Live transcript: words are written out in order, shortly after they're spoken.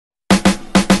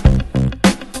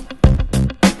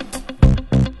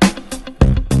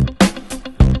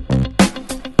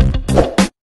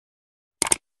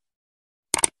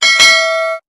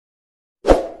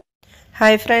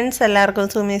Hi friends, എല്ലാവർക്കും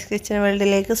Sumi's kitchen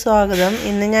വേൾഡിലേക്ക് സ്വാഗതം.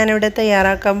 ഇന്ന് ഞാനിവിടെ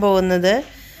തയ്യാറാക്കാൻ പോകുന്നത്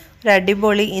ഒരു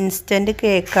അടിപൊളി ഇൻസ്റ്റൻറ്റ്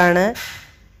കേക്കാണ്.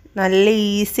 നല്ല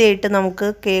ഈസി ആയിട്ട് നമുക്ക്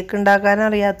കേക്ക് ഉണ്ടാക്കാൻ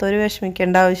അറിയാത്തവർ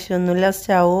വിഷമിക്കേണ്ട ആവശ്യമൊന്നുമില്ല.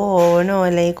 സ്റ്റൗവോ ഓവനോ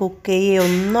അല്ലെങ്കിൽ കുക്ക് ചെയ്യുകയോ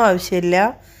ഒന്നും ആവശ്യമില്ല.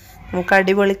 നമുക്ക്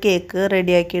അടിപൊളി കേക്ക്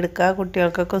റെഡിയാക്കി എടുക്കാം.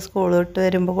 കുട്ടികൾക്കൊക്കെ സ്കൂൾ വിട്ട്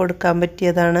വരുമ്പോൾ കൊടുക്കാൻ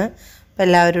പറ്റിയതാണ്. അപ്പോൾ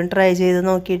എല്ലാവരും ട്രൈ ചെയ്ത്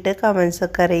നോക്കിയിട്ട്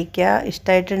കമൻസൊക്കെ അറിയിക്കുക.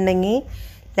 ഇഷ്ടമായിട്ടുണ്ടെങ്കിൽ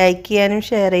ലൈക്ക് ചെയ്യാനും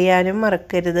ഷെയർ ചെയ്യാനും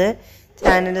മറക്കരുത്.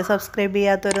 ചാനൽ സബ്സ്ക്രൈബ്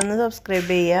ചെയ്യാത്തവരൊന്ന് സബ്സ്ക്രൈബ്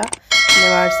ചെയ്യുക. പിന്നെ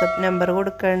വാട്സപ്പ് നമ്പർ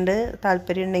കൊടുക്കാണ്ട്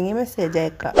താല്പര്യം ഉണ്ടെങ്കിൽ മെസ്സേജ്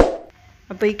അയക്കാം.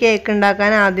 അപ്പോൾ ഈ കേക്ക്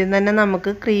ഉണ്ടാക്കാൻ ആദ്യം തന്നെ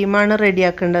നമുക്ക് ക്രീമാണ്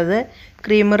റെഡിയാക്കേണ്ടത്.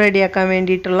 ക്രീം റെഡിയാക്കാൻ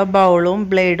വേണ്ടിയിട്ടുള്ള ബൗളും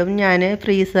ബ്ലേഡും ഞാൻ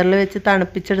ഫ്രീസറിൽ വെച്ച്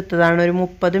തണുപ്പിച്ചെടുത്തതാണ്. ഒരു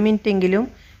 30 മിനിറ്റെങ്കിലും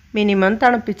മിനിമം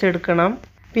തണുപ്പിച്ചെടുക്കണം.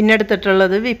 പിന്നെ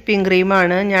എടുത്തിട്ടുള്ളത് വിപ്പിംഗ്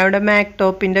ക്രീമാണ്. ഞാൻ ഇവിടെ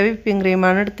മാക്ടോപ്പിൻ്റെ വിപ്പിംഗ്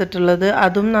ക്രീമാണ് എടുത്തിട്ടുള്ളത്.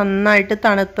 അതും നന്നായിട്ട്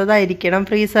തണുത്തതായിരിക്കണം.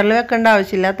 ഫ്രീസറിൽ വെക്കേണ്ട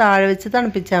ആവശ്യമില്ല, താഴെ വെച്ച്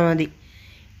തണുപ്പിച്ചാൽ മതി.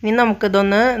 ഇനി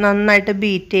നമുക്കിതൊന്ന് നന്നായിട്ട്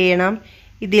ബീറ്റ് ചെയ്യണം.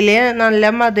 ഇതിൽ നല്ല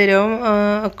മധുരവും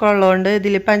ഒക്കെ ഉള്ളതുകൊണ്ട്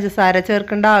ഇതിൽ പഞ്ചസാര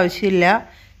ചേർക്കേണ്ട ആവശ്യമില്ല.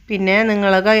 പിന്നെ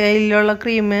നിങ്ങളുടെ കയ്യിലുള്ള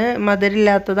ക്രീം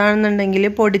മധുരമില്ലാത്തതാണെന്നുണ്ടെങ്കിൽ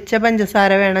പൊടിച്ച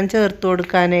പഞ്ചസാര വേണം ചേർത്ത്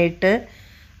കൊടുക്കാനായിട്ട്.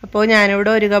 അപ്പോൾ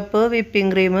ഞാനിവിടെ 1 കപ്പ്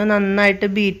വിപ്പിംഗ് ക്രീം നന്നായിട്ട്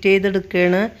ബീറ്റ്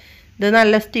ചെയ്തെടുക്കുകയാണ്. ഇത്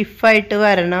നല്ല സ്റ്റിഫായിട്ട്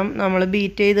വരണം. നമ്മൾ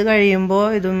ബീറ്റ് ചെയ്ത് കഴിയുമ്പോൾ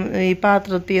ഇതും ഈ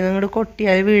പാത്രത്തിൽ നിന്ന് ഇങ്ങോട്ട്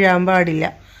കൊട്ടിയാൽ വീഴാൻ പാടില്ല.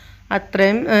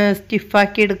 അത്രയും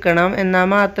സ്റ്റിഫാക്കി എടുക്കണം. എന്നാൽ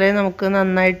മാത്രമേ നമുക്ക്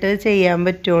നന്നായിട്ട് ചെയ്യാൻ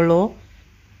പറ്റുള്ളൂ.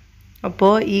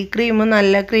 അപ്പോൾ ഈ ക്രീം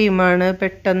നല്ല ക്രീമാണ്,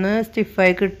 പെട്ടെന്ന്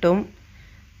സ്റ്റിഫായി കിട്ടും.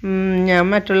 ഞാൻ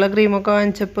മറ്റുള്ള ക്രീമൊക്കെ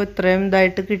വാങ്ങിച്ചപ്പോൾ ഇത്രയും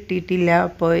ഇതായിട്ട് കിട്ടിയിട്ടില്ല.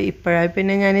 അപ്പോൾ ഇപ്പോഴായി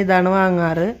പിന്നെ ഞാൻ ഇതാണ്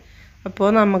വാങ്ങാറ്. അപ്പോൾ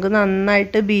നമുക്ക്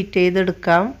നന്നായിട്ട് ബീറ്റ്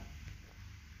ചെയ്തെടുക്കാം.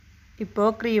 ഇപ്പോൾ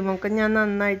ക്രീമൊക്കെ ഞാൻ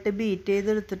നന്നായിട്ട് ബീറ്റ്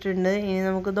ചെയ്തെടുത്തിട്ടുണ്ട്. ഇനി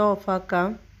നമുക്കിത്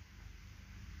ഓഫാക്കാം.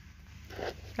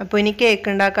 അപ്പോൾ ഇനി കേക്ക്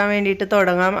ഉണ്ടാക്കാൻ വേണ്ടിയിട്ട്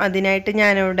തുടങ്ങാം. അതിനായിട്ട്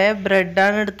ഞാനിവിടെ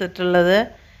ബ്രെഡാണ് എടുത്തിട്ടുള്ളത്.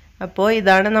 അപ്പോൾ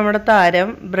ഇതാണ് നമ്മുടെ താരം.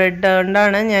 ബ്രെഡ്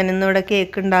കൊണ്ടാണ് ഞാനിന്നിവിടെ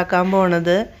കേക്ക് ഉണ്ടാക്കാൻ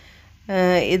പോണത്.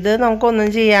 ഇത് നമുക്കൊന്നും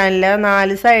ചെയ്യാനില്ല.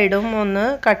 4 സൈഡും ഒന്ന്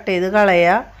കട്ട് ചെയ്ത്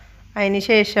കളയുക. അതിന്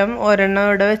ശേഷം ഒരെണ്ണം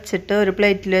ഇവിടെ വെച്ചിട്ട് ഒരു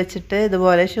പ്ലേറ്റിൽ വെച്ചിട്ട്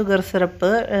ഇതുപോലെ ഷുഗർ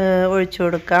സിറപ്പ് ഒഴിച്ചു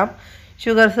കൊടുക്കാം.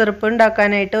 ഷുഗർ സിറപ്പ്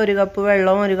ഉണ്ടാക്കാനായിട്ട് 1 കപ്പ്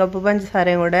വെള്ളവും 1 കപ്പ്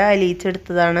പഞ്ചസാരയും കൂടെ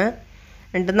അലിയിച്ചെടുത്തതാണ്.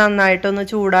 എന്നിട്ട് നന്നായിട്ടൊന്ന്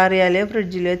ചൂടാറിയാൽ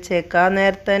ഫ്രിഡ്ജിൽ വെച്ചേക്കാം.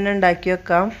 നേരത്തെ തന്നെ ഉണ്ടാക്കി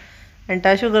വെക്കാം. എന്നിട്ട്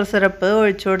ആ ഷുഗർ സിറപ്പ്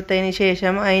ഒഴിച്ചു കൊടുത്തതിന്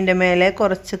ശേഷം അതിൻ്റെ മേലെ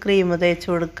കുറച്ച് ക്രീം തേച്ച്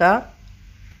കൊടുക്കുക.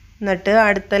 എന്നിട്ട്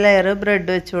അടുത്ത ലെയർ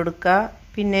ബ്രെഡ് വെച്ച് കൊടുക്കുക.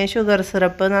 പിന്നെ ഷുഗർ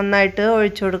സിറപ്പ് നന്നായിട്ട്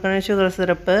ഒഴിച്ചു കൊടുക്കണം. ഷുഗർ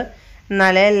സിറപ്പ്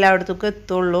എന്നാലേ എല്ലായിടത്തേക്കും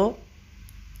എത്തുള്ളൂ.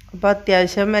 അപ്പോൾ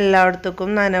അത്യാവശ്യം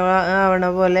എല്ലായിടത്തേക്കും നനവാവണ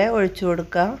പോലെ ഒഴിച്ചു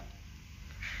കൊടുക്കുക.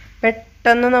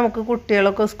 പെട്ടെന്ന് നമുക്ക്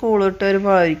കുട്ടികളൊക്കെ സ്കൂൾ വിട്ട്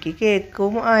വരുമ്പോൾ അവർക്ക്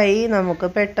കേക്കും ആയി, നമുക്ക്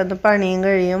പെട്ടെന്ന് പണിയും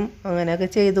കഴിയും. അങ്ങനെയൊക്കെ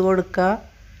ചെയ്ത് കൊടുക്കുക.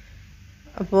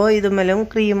 അപ്പോൾ ഇതുമേലും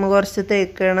ക്രീം കുറച്ച്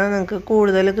തേക്കണം. നിങ്ങൾക്ക്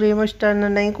കൂടുതൽ ക്രീം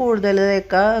ഇഷ്ടമാണെന്നുണ്ടെങ്കിൽ കൂടുതൽ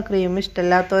തേക്കുക. ക്രീം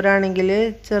ഇഷ്ടമില്ലാത്തവരാണെങ്കിൽ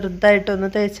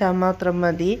ചെറുതായിട്ടൊന്ന് തേച്ചാൽ മാത്രം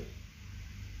മതി.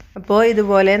 അപ്പോൾ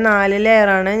ഇതുപോലെ 4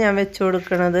 ലെയറാണ് ഞാൻ വെച്ച്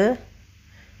കൊടുക്കുന്നത്.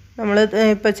 നമ്മൾ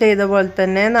ഇപ്പോൾ ചെയ്ത പോലെ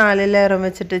തന്നെ 4 ലെയറും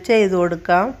വെച്ചിട്ട് ചെയ്ത്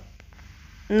കൊടുക്കാം.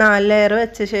 4 ലെയർ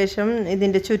വെച്ച ശേഷം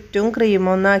ഇതിൻ്റെ ചുറ്റും ക്രീം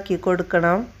ഒന്നാക്കി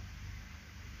കൊടുക്കണം.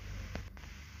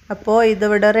 അപ്പോൾ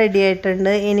ഇതിവിടെ റെഡി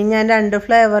ആയിട്ടുണ്ട്. ഇനി ഞാൻ 2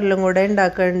 ഫ്ലേവറിലും കൂടെ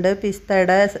ഉണ്ടാക്കുന്നുണ്ട്.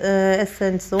 പിസ്തയുടെ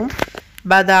എസൻസും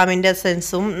ബദാമിൻ്റെ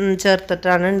എസൻസും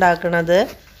ചേർത്തിട്ടാണ് ഉണ്ടാക്കുന്നത്.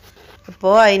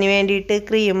 അപ്പോൾ അതിന് വേണ്ടിയിട്ട്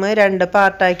ക്രീം 2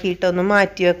 പാർട്ടാക്കിയിട്ടൊന്ന്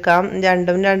മാറ്റി വെക്കാം.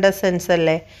 രണ്ടും 2 എസൻസ്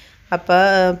അല്ലേ, അപ്പോൾ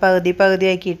പകുതി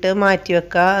ആക്കിയിട്ട് മാറ്റി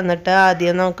വെക്കാം. എന്നിട്ട്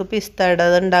ആദ്യം നമുക്ക് പിസ്തയുടെ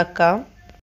ഉണ്ടാക്കാം.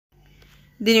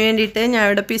 ഇതിന് വേണ്ടിയിട്ട് ഞാൻ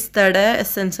ഇവിടെ പിസ്തയുടെ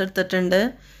എസൻസ് എടുത്തിട്ടുണ്ട്.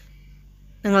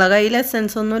 നിങ്ങളെ കയ്യിൽ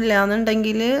എസൻസ് ഒന്നും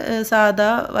ഇല്ലയെന്നുണ്ടെങ്കിൽ സാധാ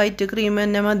വൈറ്റ് ക്രീം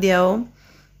തന്നെ മതിയാവും.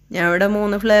 ഞാൻ ഇവിടെ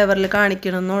 3 ഫ്ലേവറിൽ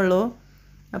കാണിക്കണമെന്നുള്ളൂ.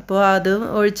 അപ്പോൾ അത്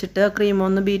ഒഴിച്ചിട്ട് ക്രീം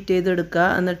ഒന്ന് ബീറ്റ് ചെയ്തെടുക്കുക.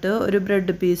 എന്നിട്ട് ഒരു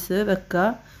ബ്രെഡ് പീസ് വെക്കുക.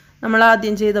 നമ്മൾ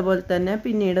ആദ്യം ചെയ്ത പോലെ തന്നെ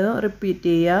പിന്നീട് റിപ്പീറ്റ്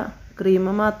ചെയ്യുക. ക്രീം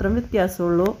മാത്രം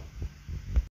വ്യത്യാസമുള്ളൂ.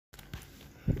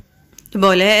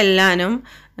 ഇതുപോലെ എല്ലാനും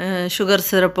ഷുഗർ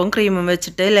സിറപ്പും ക്രീമും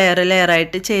വെച്ചിട്ട്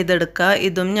ലെയറായിട്ട് ചെയ്തെടുക്കുക.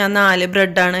 ഇതും ഞാൻ 4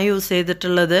 ബ്രെഡാണ് യൂസ്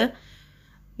ചെയ്തിട്ടുള്ളത്.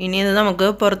 ഇനി ഇത് നമുക്ക്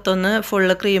പുറത്തൊന്ന്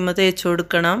ഫുള്ള് ക്രീം തേച്ച്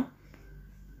കൊടുക്കണം.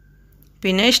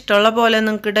 പിന്നെ ഇഷ്ടമുള്ള പോലെ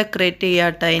നിങ്ങൾക്ക് ഡെക്കറേറ്റ് ചെയ്യാം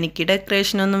കേട്ടോ. എനിക്ക്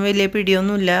ഡെക്കറേഷനൊന്നും വലിയ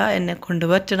പിടിയൊന്നുമില്ല. എന്നെക്കൊണ്ട്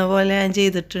പറ്റണ പോലെ ഞാൻ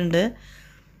ചെയ്തിട്ടുണ്ട്.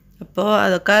 അപ്പോൾ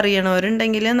അതൊക്കെ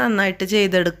അറിയണവരുണ്ടെങ്കിൽ നന്നായിട്ട്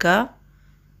ചെയ്തെടുക്കുക.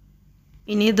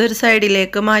 ഇനി ഇതൊരു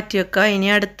സൈഡിലേക്ക് മാറ്റി വെക്കുക. ഇനി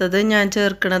അടുത്തത് ഞാൻ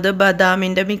ചേർക്കുന്നത്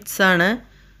ബദാമിൻ്റെ മിക്സാണ്.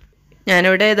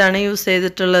 ഞാനിവിടെ ഏതാണ് യൂസ്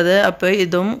ചെയ്തിട്ടുള്ളത്. അപ്പോൾ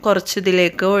ഇതും കുറച്ച്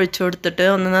ഇതിലേക്ക് ഒഴിച്ചു കൊടുത്തിട്ട്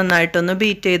ഒന്ന് നന്നായിട്ടൊന്ന്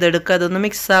ബീറ്റ് ചെയ്തെടുക്കുക. അതൊന്ന്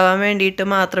മിക്സ് ആവാൻ വേണ്ടിയിട്ട്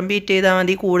മാത്രം ബീറ്റ് ചെയ്താൽ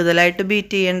മതി. കൂടുതലായിട്ട്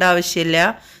ബീറ്റ് ചെയ്യേണ്ട ആവശ്യമില്ല.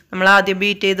 നമ്മൾ ആദ്യം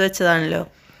ബീറ്റ് ചെയ്ത് വെച്ചതാണല്ലോ.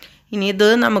 ഇനി ഇത്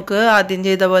നമുക്ക് ആദ്യം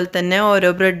ചെയ്ത പോലെ തന്നെ ഓരോ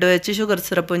ബ്രെഡ് വെച്ച് ഷുഗർ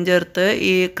സിറപ്പും ചേർത്ത്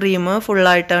ഈ ക്രീം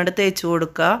ഫുള്ളായിട്ട് അങ്ങോട്ട് തേച്ച്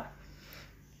കൊടുക്കുക.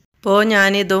 അപ്പോൾ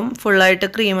ഞാനിതും ഫുള്ളായിട്ട്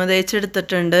ക്രീം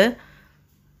തേച്ചെടുത്തിട്ടുണ്ട്.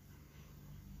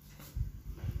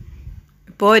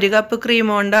 ഇപ്പോൾ 1 കപ്പ് ക്രീം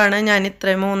കൊണ്ടാണ് ഞാൻ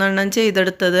ഇത്രയും 3 എണ്ണം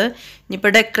ചെയ്തെടുത്തത്.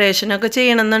 ഇനിയിപ്പോൾ ഡെക്കറേഷനൊക്കെ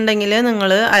ചെയ്യണമെന്നുണ്ടെങ്കിൽ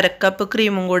നിങ്ങൾ 1/2 കപ്പ്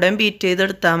ക്രീമും കൂടെ ബീറ്റ്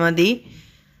ചെയ്തെടുത്താൽ മതി.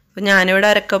 അപ്പോൾ ഞാനിവിടെ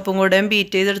 1/2 കപ്പും കൂടെ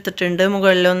ബീറ്റ് ചെയ്തെടുത്തിട്ടുണ്ട്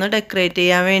മുകളിലൊന്ന് ഡെക്കറേറ്റ്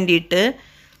ചെയ്യാൻ വേണ്ടിയിട്ട്.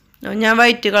 ഞാൻ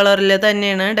വൈറ്റ് കളറിൽ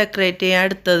തന്നെയാണ് ഡെക്കറേറ്റ് ചെയ്യാൻ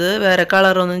എടുത്തത്, വേറെ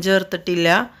കളറൊന്നും ചേർത്തിട്ടില്ല.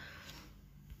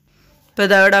 ഇപ്പോൾ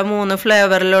ഇതവിടെ 3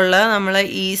 ഫ്ലേവറിലുള്ള നമ്മളെ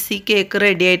ഈസി കേക്ക്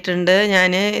റെഡി ആയിട്ടുണ്ട്.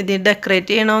 ഞാൻ ഇത്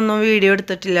ഡെക്കറേറ്റ് ചെയ്യണമൊന്നും വീഡിയോ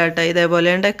എടുത്തിട്ടില്ല കേട്ടോ.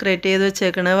 ഇതേപോലെ ഡെക്കറേറ്റ് ചെയ്ത്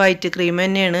വെച്ചേക്കണത് വൈറ്റ് ക്രീം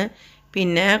തന്നെയാണ്.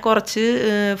 പിന്നെ കുറച്ച്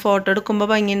ഫോട്ടോ എടുക്കുമ്പോൾ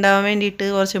ഭംഗി ഉണ്ടാവാൻ വേണ്ടിയിട്ട്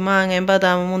കുറച്ച് മാങ്ങയും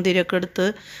ബദാമും മുന്തിരിയൊക്കെ എടുത്ത്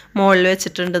മുകളിൽ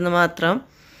വെച്ചിട്ടുണ്ടെന്ന് മാത്രം.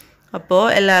 അപ്പോൾ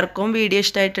എല്ലാവർക്കും വീഡിയോ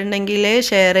ഇഷ്ടമായിട്ടുണ്ടെങ്കിൽ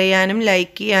ഷെയർ ചെയ്യാനും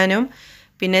ലൈക്ക് ചെയ്യാനും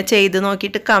പിന്നെ ചെയ്ത്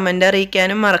നോക്കിയിട്ട് കമൻ്റ്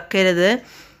അറിയിക്കാനും മറക്കരുത്.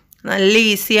 നല്ല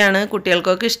ഈസിയാണ്,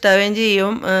 കുട്ടികൾക്കൊക്കെ ഇഷ്ടാവുകയും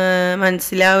ചെയ്യും,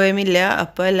 മനസ്സിലാവുകയുമില്ല.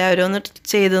 അപ്പോൾ എല്ലാവരും ഒന്ന്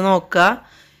ചെയ്ത് നോക്കുക.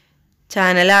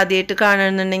 ചാനൽ ആദ്യമായിട്ട്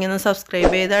കാണുന്നുണ്ടെങ്കിൽ ഒന്ന്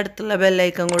സബ്സ്ക്രൈബ് ചെയ്ത് അടുത്തുള്ള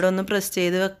ബെല്ലൈക്കൺ കൂടെ ഒന്ന് പ്രസ്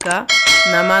ചെയ്ത് വെക്കുക.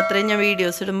 എന്നാൽ മാത്രമേ ഞാൻ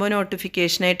വീഡിയോസ് ഇടുമ്പോൾ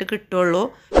നോട്ടിഫിക്കേഷനായിട്ട് കിട്ടുള്ളൂ.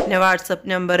 പിന്നെ വാട്സപ്പ്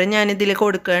നമ്പർ ഞാനിതിൽ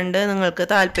കൊടുക്കുന്നുണ്ട്, നിങ്ങൾക്ക്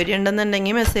താല്പര്യം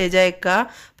ഉണ്ടെന്നുണ്ടെങ്കിൽ മെസ്സേജ് അയക്കുക.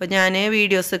 അപ്പോൾ ഞാൻ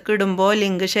വീഡിയോസൊക്കെ ഇടുമ്പോൾ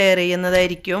ലിങ്ക് ഷെയർ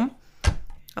ചെയ്യുന്നതായിരിക്കും.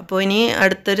 അപ്പോൾ ഇനി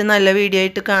അടുത്തൊരു നല്ല വീഡിയോ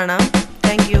ആയിട്ട് കാണാം.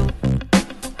 Thank you.